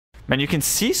Man, you can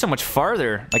see so much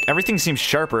farther. Like, everything seems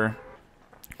sharper.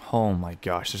 Oh my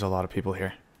gosh, there's a lot of people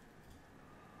here.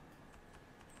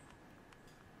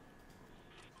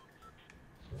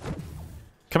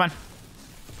 Come on.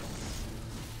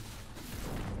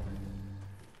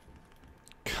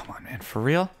 Come on, man. For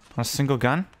real? On a single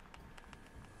gun?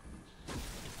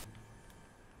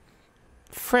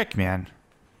 Frick, man.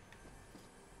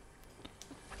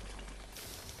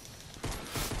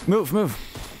 Move, move.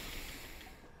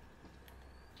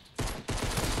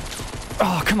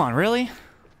 Oh, come on, really?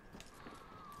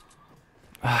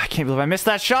 Oh, I can't believe I missed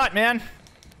that shot, man.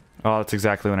 Oh, that's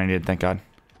exactly what I needed, thank God.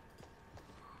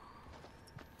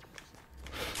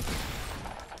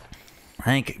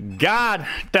 Thank God,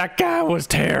 that guy was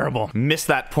terrible. Missed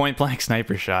that point-blank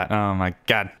sniper shot. Oh my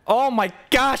God. Oh my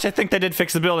gosh, I think they did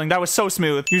fix the building. That was so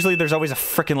smooth. Usually there's always a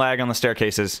freaking lag on the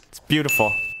staircases. It's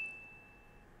beautiful.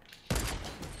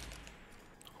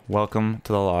 Welcome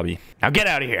to the lobby. Now get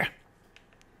out of here.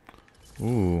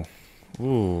 Ooh.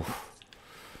 Ooh.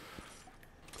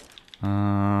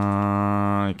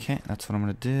 Okay, that's what I'm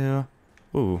gonna do.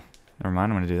 Ooh, never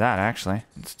mind, I'm gonna do that actually.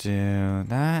 Let's do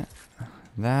that,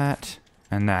 that,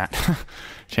 and that.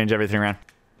 Change everything around.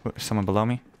 There's someone below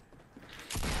me.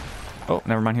 Oh,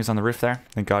 never mind, he was on the roof there.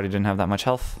 Thank God he didn't have that much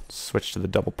health. Switch to the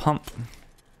double pump.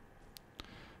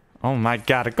 Oh my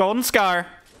God, a golden scar.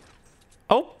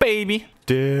 Oh, baby.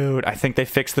 Dude, I think they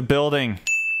fixed the building.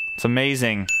 It's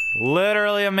amazing.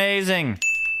 Literally amazing.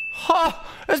 Oh,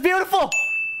 it's beautiful.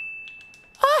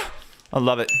 Ah, I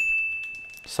love it.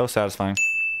 So satisfying.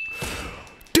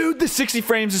 Dude, the 60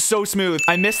 frames is so smooth.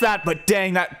 I missed that, but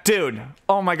dang that. Dude,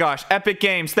 oh my gosh. Epic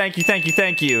Games. Thank you, thank you,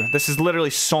 thank you. This is literally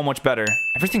so much better.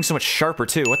 Everything's so much sharper,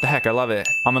 too. What the heck? I love it.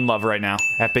 I'm in love right now.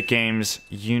 Epic Games,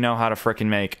 you know how to frickin'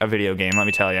 make a video game, let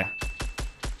me tell you.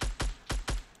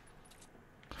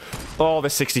 Oh, the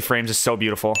 60 frames is so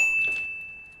beautiful.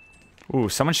 Ooh,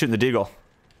 someone's shooting the deagle.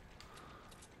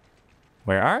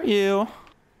 Where are you?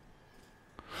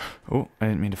 Oh, I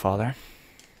didn't mean to fall there.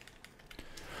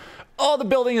 Oh, the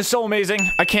building is so amazing.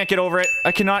 I can't get over it.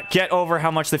 I cannot get over how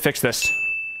much they fixed this.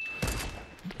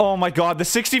 Oh my God, the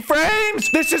 60 frames!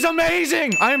 This is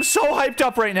amazing! I am so hyped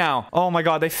up right now. Oh my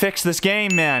God, they fixed this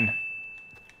game, man.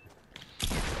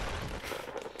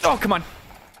 Oh, come on.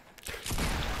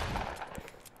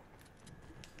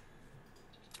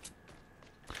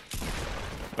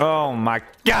 Oh my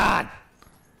God.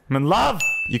 I'm in love.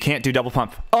 You can't do double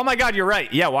pump. Oh my God, you're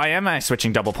right. Yeah, why am I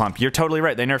switching double pump? You're totally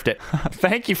right. They nerfed it.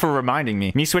 Thank you for reminding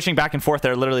me. Me switching back and forth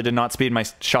there literally did not speed my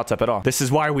shots up at all. This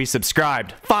is why we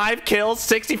subscribed. 5 kills,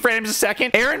 60 frames a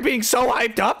second. Aaron being so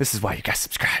hyped up. This is why you guys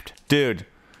subscribed. Dude,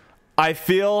 I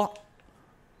feel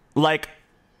like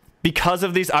because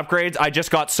of these upgrades, I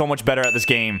just got so much better at this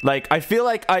game. Like, I feel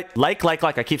like I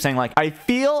keep saying like, I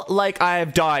feel like I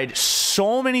have died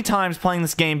so many times playing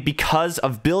this game because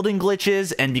of building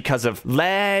glitches and because of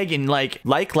lag and I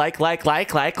can't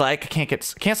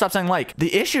stop saying like.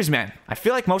 The issues, man, I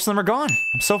feel like most of them are gone.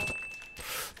 I'm so...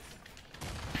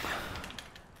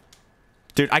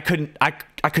 Dude, I could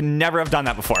never have done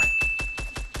that before.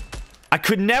 I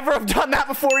could never have done that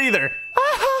before either.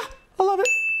 I love it.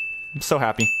 I'm so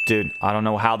happy. Dude, I don't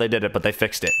know how they did it, but they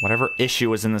fixed it. Whatever issue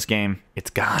was in this game, it's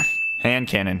gone. Hand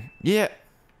cannon. Yeah.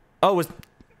 Oh,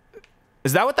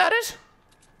 is that what that is?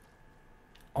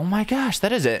 Oh my gosh,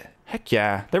 that is it. Heck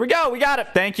yeah. There we go. We got it.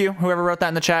 Thank you. Whoever wrote that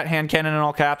in the chat. Hand cannon in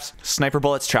all caps. Sniper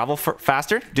bullets travel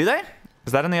faster. Do they?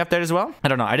 Is that in the update as well? I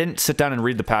don't know. I didn't sit down and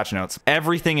read the patch notes.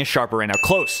 Everything is sharper right now.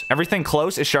 Close. Everything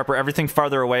close is sharper. Everything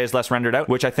farther away is less rendered out,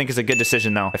 which I think is a good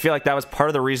decision, though. I feel like that was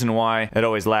part of the reason why it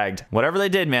always lagged. Whatever they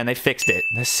did, man, they fixed it.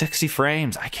 The 60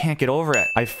 frames. I can't get over it.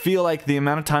 I feel like the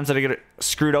amount of times that I get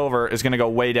screwed over is going to go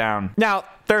way down. Now,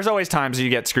 there's always times you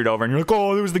get screwed over and you're like,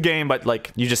 oh, it was the game, but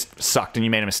like you just sucked and you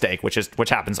made a mistake, which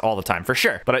happens all the time for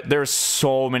sure. But there's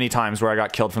so many times where I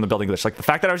got killed from the building glitch. Like the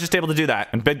fact that I was just able to do that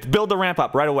and build the ramp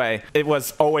up right away, it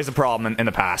was always a problem in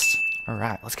the past. All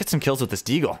right, let's get some kills with this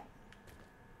deagle.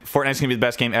 Fortnite's gonna be the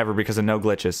best game ever because of no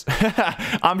glitches.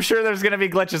 I'm sure there's gonna be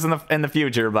glitches in the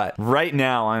future, but right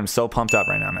now I'm so pumped up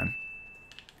right now, man.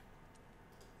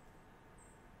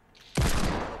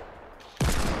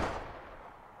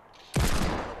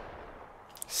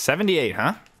 $78,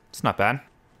 huh? It's not bad.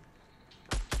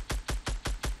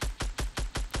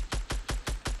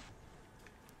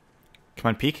 Come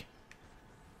on, peek.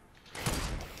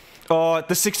 Oh,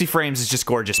 the 60 frames is just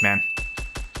gorgeous, man.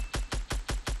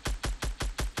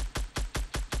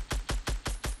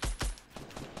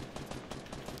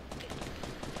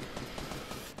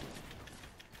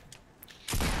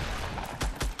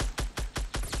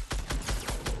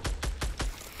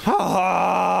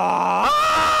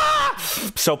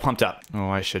 so pumped up. Oh,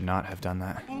 I should not have done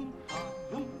that.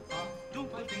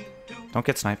 Don't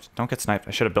get sniped. Don't get sniped.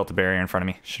 I should have built a barrier in front of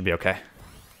me. Should be okay.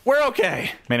 We're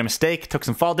okay. Made a mistake. Took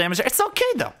some fall damage. It's okay,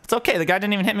 though. It's okay. The guy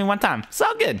didn't even hit me one time. It's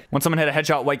all good. When someone hit a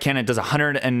headshot, white cannon does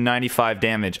 195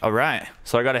 damage. All right.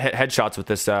 So I got to hit headshots with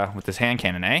this hand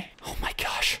cannon, eh? Oh, my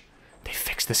gosh. They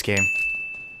fixed this game.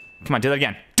 Come on, do that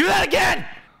again. Do that again!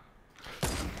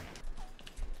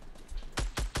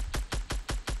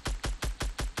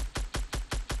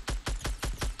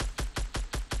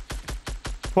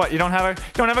 What, you don't have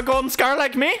a golden scar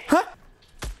like me? Huh?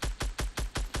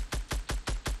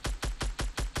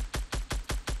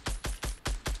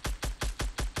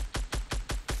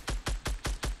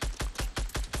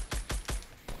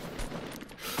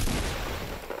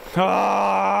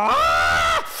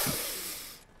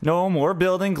 No more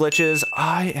building glitches.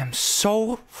 I am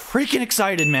so freaking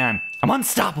excited, man. I'm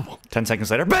unstoppable. 10 seconds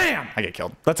later, bam! I get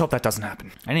killed. Let's hope that doesn't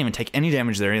happen. I didn't even take any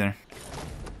damage there either.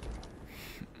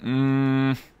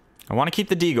 I want to keep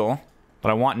the deagle, but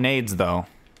I want nades though.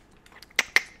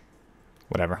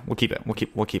 Whatever, we'll keep it.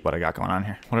 We'll keep what I got going on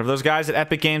here. Whatever those guys at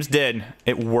Epic Games did,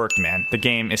 it worked, man. The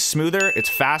game is smoother, it's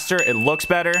faster, it looks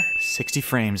better. 60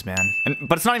 frames, man.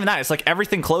 But it's not even that. It's like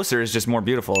everything closer is just more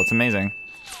beautiful. It's amazing.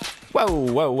 Whoa,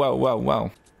 whoa, whoa, whoa,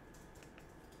 whoa.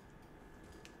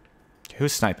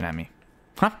 Who's sniping at me?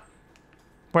 Huh?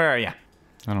 Where are you?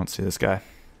 I don't see this guy.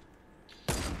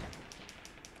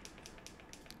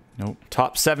 Nope.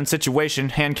 Top 7 situation.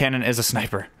 Hand cannon is a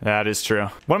sniper. That is true.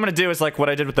 What I'm going to do is like what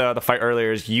I did with the fight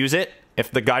earlier is use it. If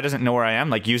the guy doesn't know where I am,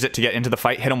 like use it to get into the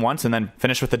fight, hit him once, and then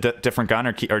finish with a different gun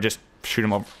or just shoot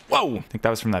him over. Whoa! I think that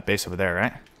was from that base over there,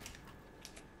 right?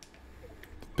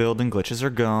 Building glitches are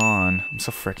gone. I'm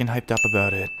so freaking hyped up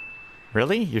about it.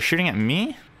 Really? You're shooting at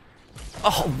me?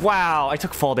 Oh, wow. I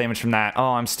took fall damage from that.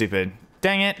 Oh, I'm stupid.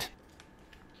 Dang it.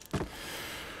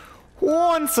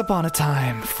 Once upon a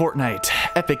time, Fortnite,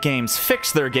 Epic Games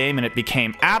fixed their game and it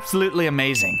became absolutely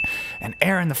amazing. And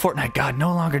Aaron, the Fortnite god,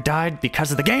 no longer died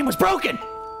because the game was broken!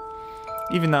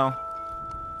 Even though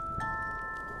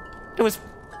it was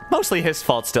mostly his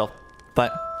fault still.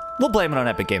 But we'll blame it on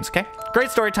Epic Games, okay? Great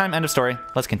story time, end of story.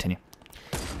 Let's continue.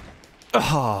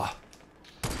 Oh.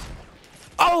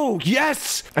 Oh,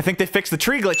 yes! I think they fixed the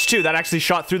tree glitch too. That actually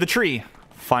shot through the tree.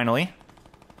 Finally.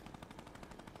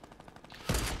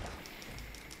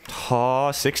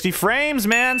 Oh, 60 frames,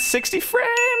 man. 60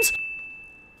 frames.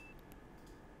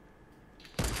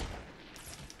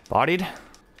 Bodied.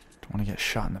 Don't want to get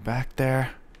shot in the back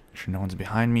there. Make sure no one's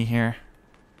behind me here.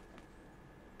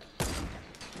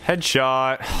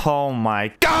 Headshot. Oh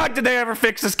my god, did they ever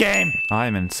fix this game?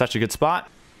 I'm in such a good spot.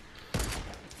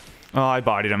 Oh, I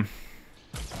bodied him.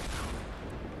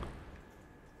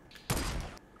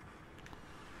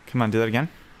 Come on, do that again.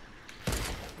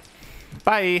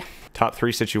 Bye. Top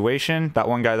 3 situation. That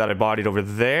one guy that I bodied over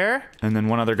there. And then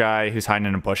one other guy who's hiding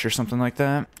in a bush or something like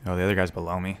that. Oh, the other guy's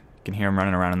below me. You can hear him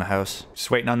running around in the house.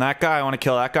 Just waiting on that guy. I want to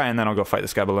kill that guy and then I'll go fight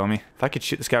this guy below me. If I could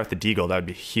shoot this guy with the deagle, that would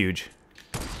be huge.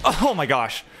 Oh my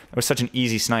gosh. That was such an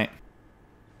easy snipe.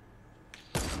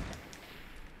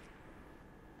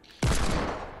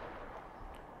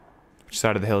 Which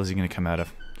side of the hill is he going to come out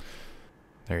of?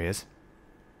 There he is.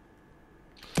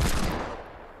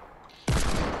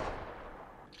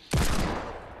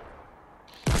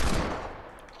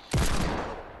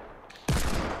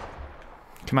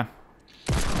 Come on.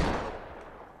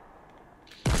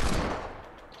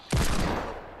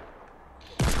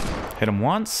 Hit him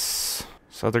once.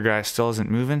 This other guy still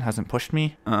isn't moving, hasn't pushed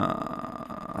me.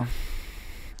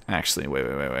 Actually,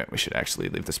 wait. We should actually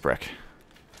leave this brick.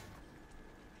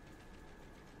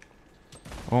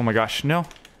 Oh my gosh, no.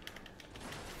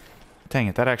 Dang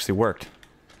it, that actually worked.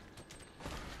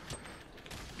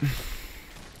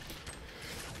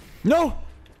 No!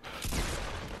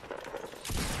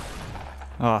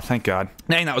 Oh, thank God.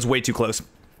 Dang, that was way too close.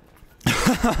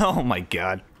 Oh my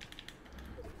God.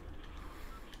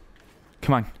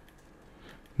 Come on.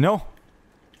 No.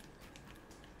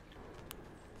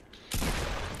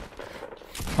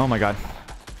 Oh my God.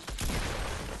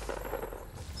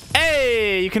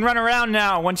 Hey, you can run around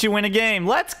now once you win a game.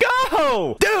 Let's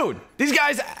go! Dude, these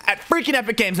guys at freaking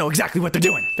Epic Games know exactly what they're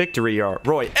doing. Victory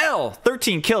Royale.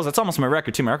 13 kills. That's almost my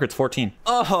record too. My record's 14.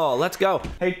 Oh, let's go.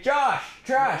 Hey, Josh.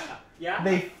 Trash. Yeah?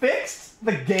 They fixed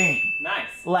the game.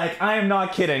 Nice. Like, I am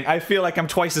not kidding. I feel like I'm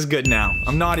twice as good now.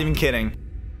 I'm not even kidding.